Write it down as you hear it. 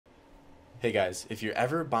Hey guys, if you're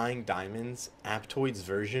ever buying diamonds, Aptoide's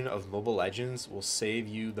version of Mobile Legends will save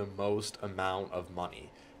you the most amount of money.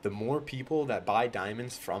 The more people that buy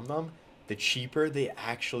diamonds from them, the cheaper they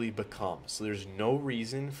actually become. So there's no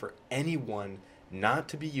reason for anyone not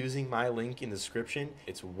to be using my link in the description.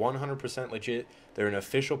 It's 100% legit. They're an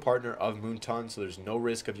official partner of Moonton, so there's no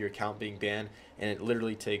risk of your account being banned, and it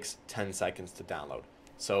literally takes 10 seconds to download.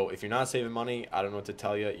 So if you're not saving money, I don't know what to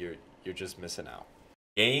tell you. You're just missing out.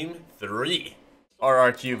 Game 3.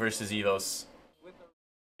 RRQ versus Evos.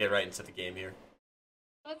 Get right into the game here.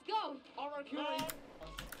 Let's go.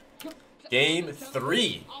 Game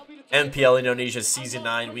 3. MPL Indonesia Season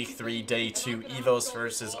 9, Week 3, Day 2. Evos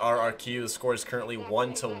versus RRQ. The score is currently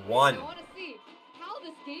 1-1.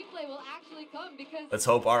 Let's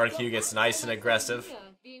hope RRQ gets nice and aggressive.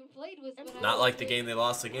 Not like the game they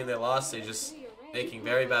lost. The game they lost, they just making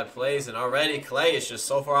very bad plays. And already Clay is just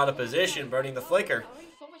so far out of position, burning the flicker.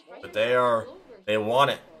 But they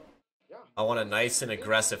want it. I want a nice and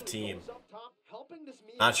aggressive team.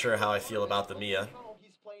 Not sure how I feel about the Miya.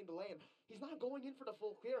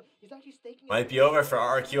 Might be over for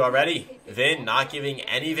RRQ already. Vin not giving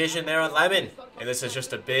any vision there on Lemon. And this is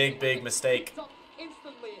just a big mistake.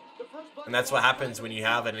 And that's what happens when you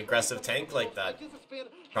have an aggressive tank like that.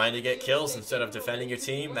 Trying to get kills instead of defending your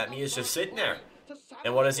team. That Miya's just sitting there.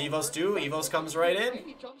 And what does Evos do? Evos comes right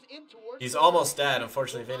in. He's almost dead.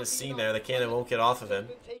 Unfortunately, Vin is seen there. The cannon won't get off of him.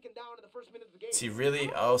 Is he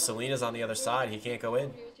really? Oh, Selena's on the other side. He can't go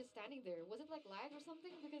in.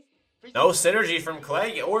 No synergy from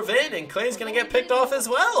Clay or Vin, and Clay's going to get picked off as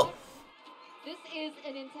well.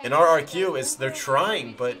 And RRQ they're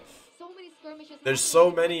trying, but there's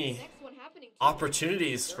so many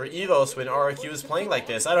opportunities for Evos when RRQ is playing like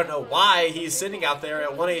this. I don't know why he's sitting out there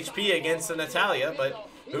at 1 HP against a Natalia, but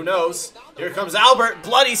who knows? Here comes Albertt,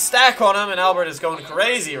 bloody stack on him, and Albertt is going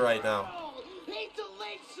crazy right now.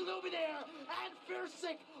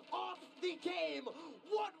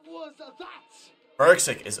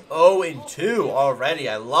 Berksic is 0-2 already.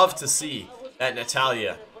 I love to see that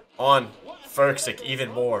Natalia on Berksic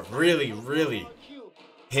even more. Really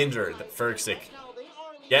hindered Berksic.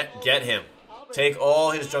 Get him. Take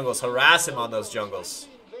all his jungles. Harass him on those jungles.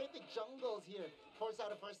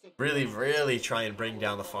 Really try and bring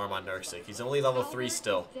down the farm on Berksic. He's only level 3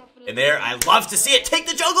 still. And there, I love to see it. Take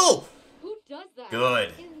the jungle!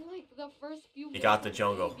 Good. He got the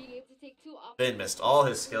jungle. Finn missed all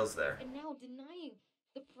his skills there.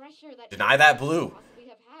 Deny that blue.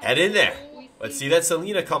 Head in there. Let's see that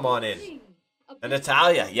Selena come on in. And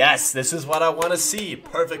Natalia. Yes, this is what I want to see.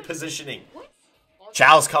 Perfect positioning.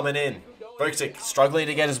 Chow's coming in. Berksic struggling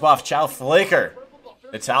to get his buff. Chow flicker.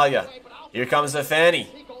 Natalia. Here comes the Fanny.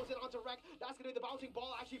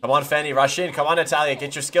 Come on, Fanny. Rush in. Come on, Natalia.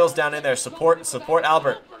 Get your skills down in there. Support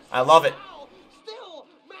Albertt. I love it.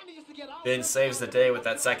 Vin saves the day with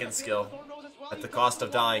that second skill. At the cost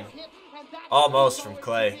of dying. Almost from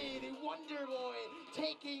Clay.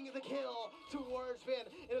 Taking the kill towards Vin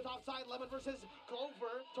in the top side. Lemon versus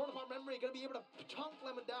Clover. Torn apart memory, gonna be able to chunk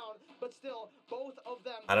Lemon down, but still both of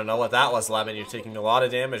them. I don't know what that was, Lemon. You're taking a lot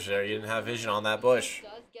of damage there. You didn't have vision on that bush.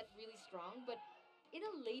 Does get really strong, but in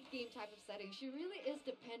a late game type of setting, she really is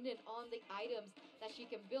dependent on the items that she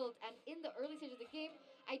can build. And in the early stage of the game,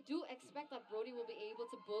 I do expect that Brody will be able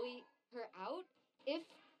to bully her out if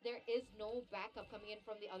there is no backup coming in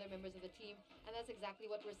from the other members of the team, and that's exactly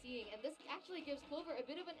what we're seeing. And this actually gives Clover a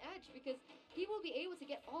bit of an edge because he will be able to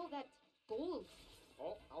get all that gold.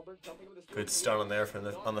 Good start on there from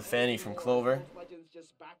on the Fanny from Clover.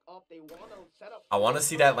 I want to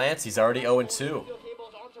see that Lance. He's already 0-2.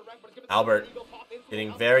 Albertt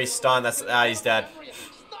getting very stunned. He's dead.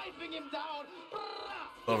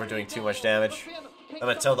 Clover doing too much damage. I'm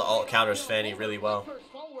gonna tell the alt counters Fanny really well.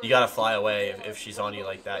 You gotta fly away if she's on you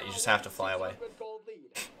like that. You just have to fly away.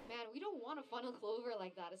 Man, we don't want to funnel Clover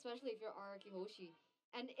like that, especially if you're RRQ Hoshi.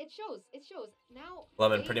 And it shows. Now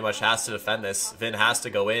Lemon pretty much has to defend this. Vin has to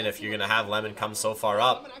go in if you're gonna have Lemon come so far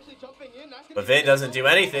up. But Vin doesn't do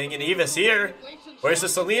anything, and Eva's here. Where's the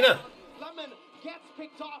Selena? Lemon gets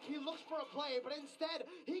picked off. He looks for a play, but instead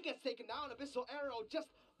he gets taken down. Abyssal Arrow just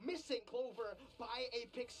missing Clover by a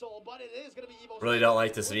pixel, but it is gonna be Evos. Really don't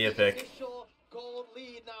like this Miya pick. Gold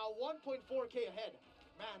lead now, 1.4k ahead.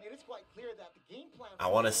 Man, it is quite clear that the game plan. I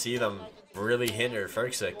want to see them really hinder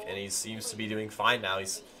Berksic, and he seems to be doing fine now.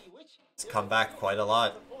 He's come back quite a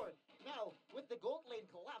lot.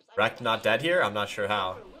 Wreck not dead here? I'm not sure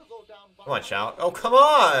how. Come on, Chow. Oh, come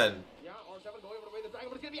on!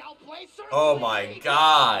 Oh my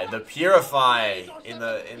god, the Purify in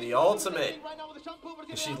the ultimate.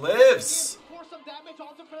 And she lives.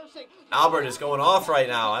 Albertt is going off right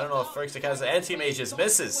now. I don't know if Ferxic has the anti-mages.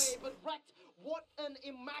 Misses. What an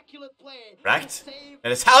immaculate play. Wrecked.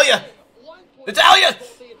 And Natalia! Natalia!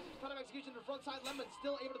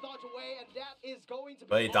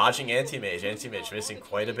 But dodging anti-mage. Anti-mage missing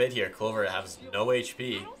quite a bit here. Clover has no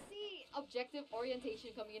HP. I don't see objective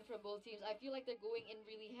orientation coming in from both teams. I feel like they're going in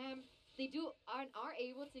really ham. They are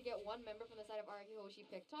able to get one member from the side of RQ Hoshi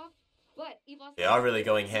picked off, but Evos They are really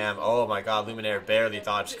going ham. Oh my god, Luminaire barely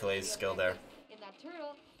dodged Clay's skill there. In that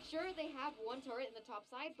turtle, sure they have one turret in the top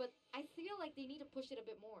side, but I feel like they need to push it a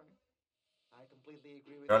bit more. I completely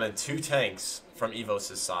agree with Running 2 tanks from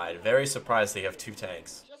Evos' side. Very surprised they have 2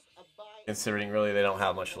 tanks. Considering really they don't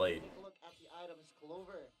have much lead. Look at the items.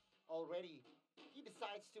 Clover already. He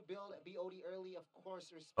decides to build BOD early, of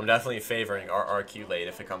course. I'm definitely favoring our RQ late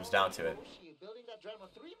if it comes down to it. Building that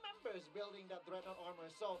Dreadnought. 3 members building that Dreadnought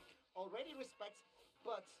armor. So already respects,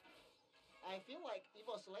 but I feel like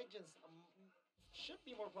Evos Legends should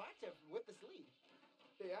be more proactive with this lead.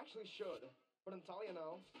 They actually should. But Natalia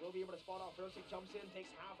now will be able to spot off. Ferxic jumps in,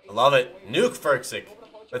 takes half. I love it. Nuke Ferxic.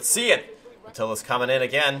 Let's see it. Matilla's coming in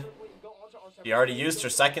again. She already used her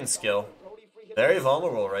second skill. Very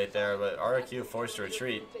vulnerable right there, but RQ forced to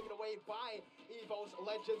retreat. Taken away by Evos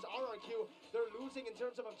Legends. RRQ, they're losing in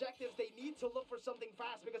terms of objectives. They need to look for something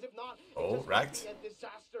fast because if not, oh, wrecked. a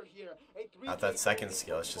disaster here. Not that second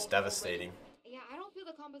skill. It's just devastating. Yeah, I don't feel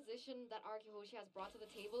the composition that RQ Hoshi has brought to the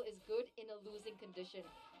table is good in a losing condition.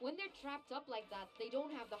 When they're trapped up like that, they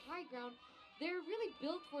don't have the high ground. They're really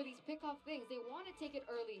built for these pick-off things. They want to take it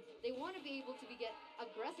early. They want to be able to get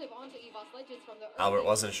aggressive onto Evos Legends from the early. Albertt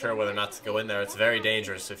wasn't sure whether or not to go in there. It's very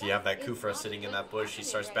dangerous if you have that Kufra sitting in that bush. He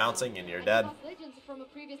starts bouncing and you're dead.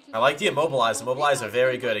 I like the Immobilize. Immobilize are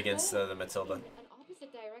very good against the Matilda.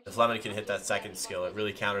 If Lemon can hit that second skill, it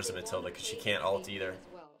really counters the Matilda because she can't ult either.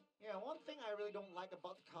 Yeah, one thing I really don't like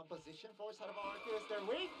about the composition for side of RQ is they're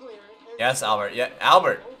way clear. Yes, Albertt. Yeah,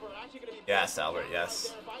 Albertt. Yes, Albertt.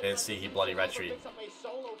 Yes. Didn't see he bloody retreat.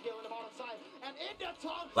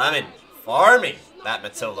 Lemon farming that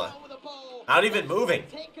Matilda. Not even moving.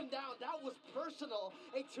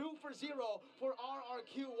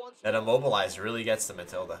 That Immobilize really gets the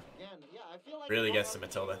Matilda. Really gets the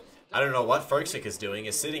Matilda. I don't know what Ferxic is doing.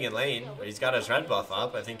 He's sitting in lane, but he's got his red buff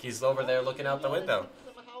up. I think he's over there looking out the window.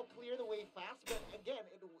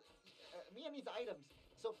 Miya needs items.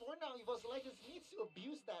 So for now, Evos Legends needs to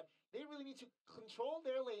abuse that. They really need to control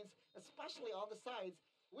their lanes, especially on the sides,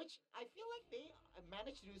 which I feel like they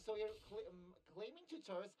managed to do. So you're claiming 2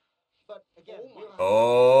 turrets, but again,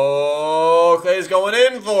 oh, Clay's going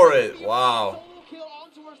in for it. Wow.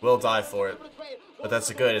 We'll die for it. But that's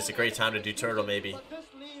a good. It's a great time to do turtle, maybe.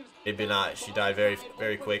 Maybe not. She died very,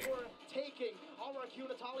 very quick.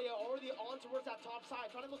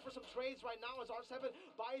 Trying to look for some trades right now as R7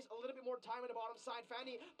 buys a little bit more time in the bottom side.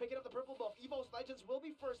 Fanny picking up the purple buff. Evos Legends will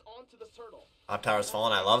be first onto the turtle. Top tower's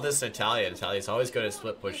fallen. I love this Natalia. Natalia's always good at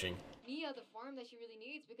split pushing. Miya, the farm that she really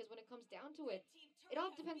needs, because when it comes down to it, it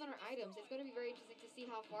all depends on her items. It's going to be very interesting to see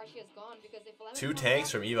how far she has gone, because if 2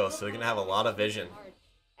 tanks from Evos, so they're going to have a lot of vision.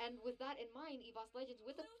 And with that in mind, Evos Legends,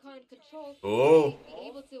 with the current control, oh, be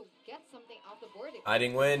able to get something out the board.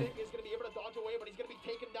 Hiding win. He's going to be able to dodge away, but he's going to be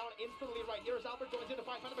taken down instantly right here as Albertt joins in to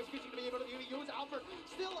fight. Fanny going to be able to use Albertt,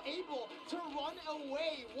 still able to run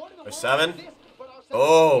away. There's 7.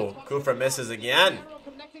 Oh, Kufra misses again.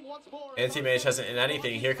 Anti-Mage hasn't in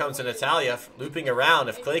anything. Here comes a Natalia looping around.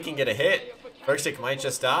 If Clay can get a hit, Ferxic might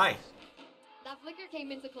just die. That flicker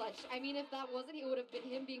came into clutch. I mean, if that wasn't, it would have been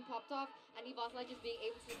him being popped off and Evos Legends being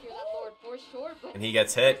able to secure that Lord for sure. But and he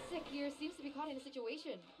gets hit. Here seems to be caught in a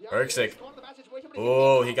situation. Ferxic.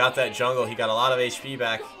 Oh, he got that jungle. He got a lot of HP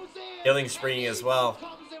back. Killing spree as well.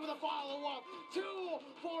 Comes in with a follow-up. 2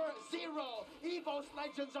 for 0. Evos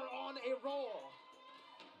Legends are on a roll.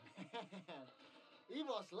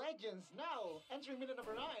 Evos Legends now entering minute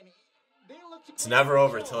number 9. It's never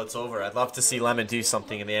over till it's over. I'd love to see Lemon do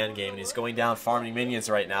something in the end game, and he's going down farming minions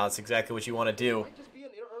right now. It's exactly what you want to do.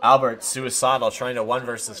 Albertt suicidal, trying to 1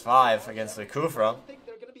 versus 5 against the Kufra.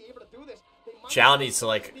 Chow needs to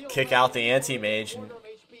like kick out the anti-mage and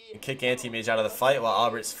kick anti-mage out of the fight while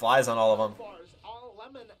Albertt flies on all of them.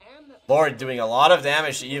 Lord doing a lot of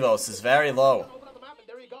damage to Evos is very low.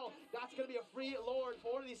 That's going to be a free Lord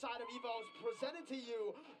for the side of Evos, presented to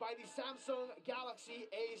you by the Samsung Galaxy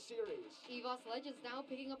A series. Evos Legends now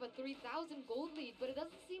picking up a 3,000 gold lead, but it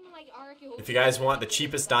doesn't seem like RQ. If you guys want the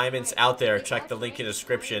cheapest diamonds out there, check the link in the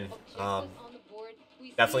description.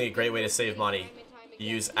 Definitely a great way to save money. You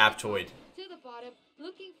use Aptoide. To the bottom,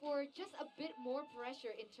 looking for just a bit more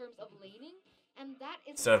pressure in terms of laning. And that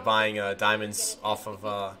is instead of buying diamonds off of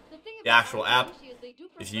the actual app.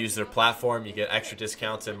 If you use their platform, you get extra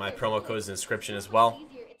discounts and my promo code is in the description as well.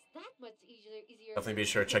 Definitely be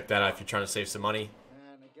sure to check that out if you're trying to save some money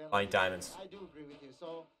buying diamonds. I do agree with you.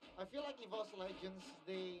 So I feel like Evos Legends,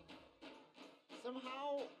 they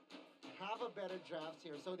somehow have a better draft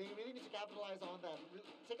here. So they really need to capitalize on that.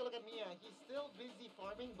 Take a look at Miya. He's still busy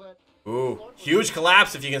farming, but... Ooh, huge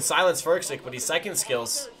collapse if you can silence Ferxic, but he's second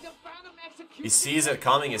skills. He sees it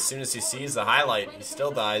coming as soon as he sees the highlight. He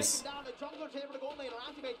still dies.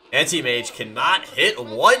 Anti-Mage cannot hit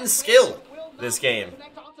one skill this game.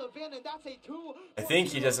 I think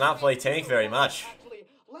he does not play tank very much.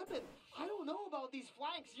 I don't know about these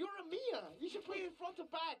flanks. You're a Miya. You should play in front to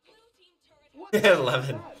back.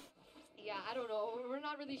 Lemon. Yeah, I don't know. We're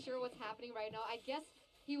not really sure what's happening right now. I guess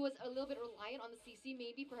he was a little bit reliant on the CC,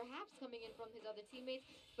 maybe perhaps coming in from his other teammates,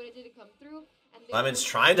 but it didn't come through. And Lemon's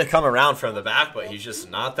trying to come around from the back, but he's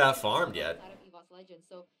just not that farmed yet.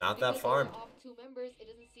 So not that farmed. Off 2 members, it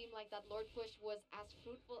doesn't seem like that Lord push was as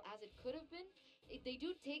fruitful as it could have been. They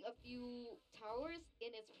do take a few towers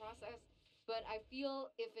in its process, but I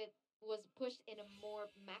feel if it was pushed in a more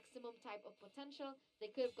maximum type of potential, they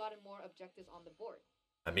could have gotten more objectives on the board.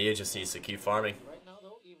 Miya just needs to keep farming. Right now,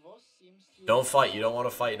 though, Evos seems to Don't fight. You don't want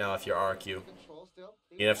to fight now if you're RQ.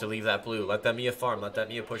 You have to leave that blue. Let that Miya farm. Let that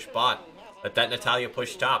Miya push bot. Let that Natalia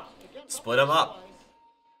push top. Split them up.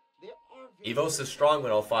 Evos is strong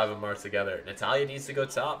when all 5 of them are together. Natalia needs to go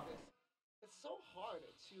top. It's so hard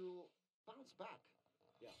to bounce back.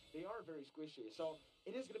 Yeah, they are very squishy, so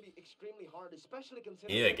it is going to be extremely hard, especially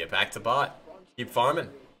considering... Yeah, get back to bot. Keep farming.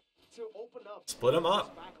 To open up Split them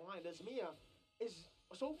up. back line, as Miya is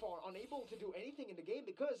so far unable to do anything in the game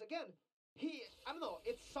because, again, I don't know,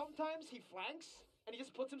 it's sometimes he flanks and he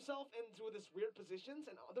just puts himself into this weird positions,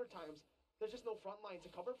 and other times there's just no front line to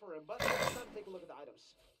cover for him. But let's take a look at the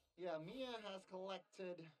items. Yeah, Miya has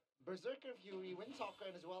collected Berserker Fury, Windtalker,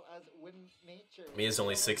 and as well as Wind Nature. Mia's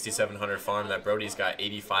only 6,700 farm. That Brody's got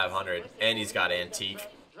 8,500, and he's got Antique.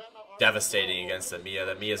 Devastating against the Miya.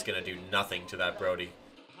 That Mia's gonna do nothing to that Brody.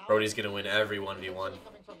 Brody's gonna win every 1v1.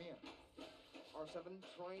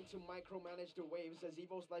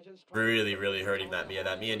 Really, really hurting that Miya.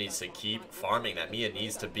 That Miya needs to keep farming. That Miya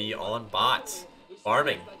needs to be on bot.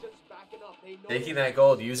 Farming. Taking that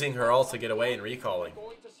gold, using her ult to get away and recalling.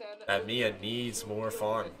 That Miya needs more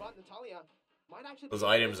farm. Those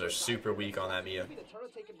items are super weak on that Miya.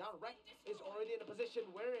 Is already in a position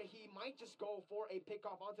where he might just go for a pick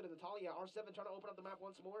off onto the Natalia. R7 trying to open up the map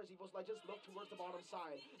once more as Evos Legends look towards the bottom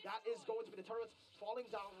side. That is going to be the turrets falling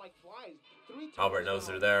down like flies. Albertt knows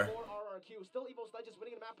they're there. RRQ. Still Evos Legends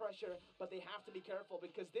winning the map pressure, but they have to be careful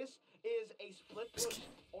because this is a split push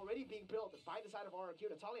already being built by the side of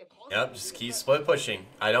RRQ. Natalia yep, just keep split pushing.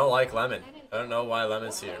 I don't like Lemon. I don't know why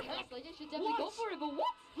Lemon's here. Legends should definitely go for it, but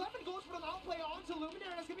what? Lemon goes for an outplay onto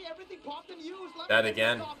Luminary. It's gonna be everything popped and used. That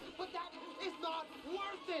again. But that is not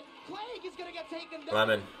worth it. Plague is gonna get taken down.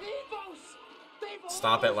 Lemon. Evos,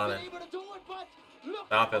 stop it, Lemon.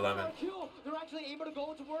 Stop it, Lemon. They're actually able to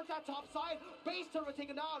go towards that top side. Base turret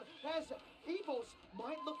taken down. As Evos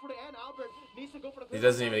might look for the end. Albertt needs to go for the... He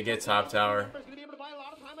doesn't even get top tower.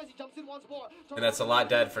 And that's a lot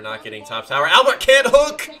dead for not getting top tower. Albertt can't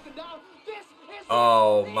hook!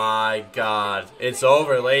 Oh my god. It's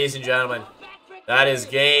over, ladies and gentlemen. That is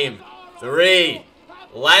game 3.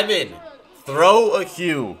 Lemon, throw a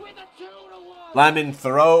Q. Lemon,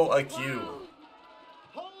 throw a Q.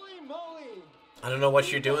 I don't know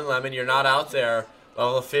what you're doing, Lemon. You're not out there.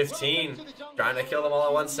 Level 15. Trying to kill them all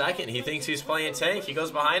in 1 second. He thinks he's playing tank. He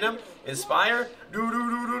goes behind him. Inspire.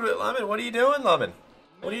 Lemon, what are you doing, Lemon?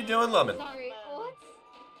 What are you doing, Lemon?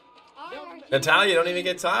 Natalia, don't even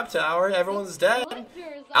get top tower. Everyone's dead.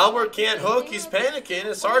 Albertt can't hook. He's panicking.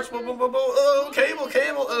 It starts. Boom, boom, boom, boom. Oh, cable.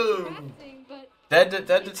 Oh. Dead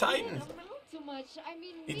to Titan.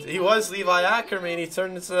 He was Levi Ackerman. He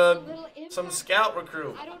turned into some scout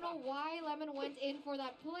recruit. I don't know why Lemon went in for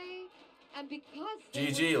that play, and because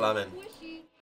GG, Lemon.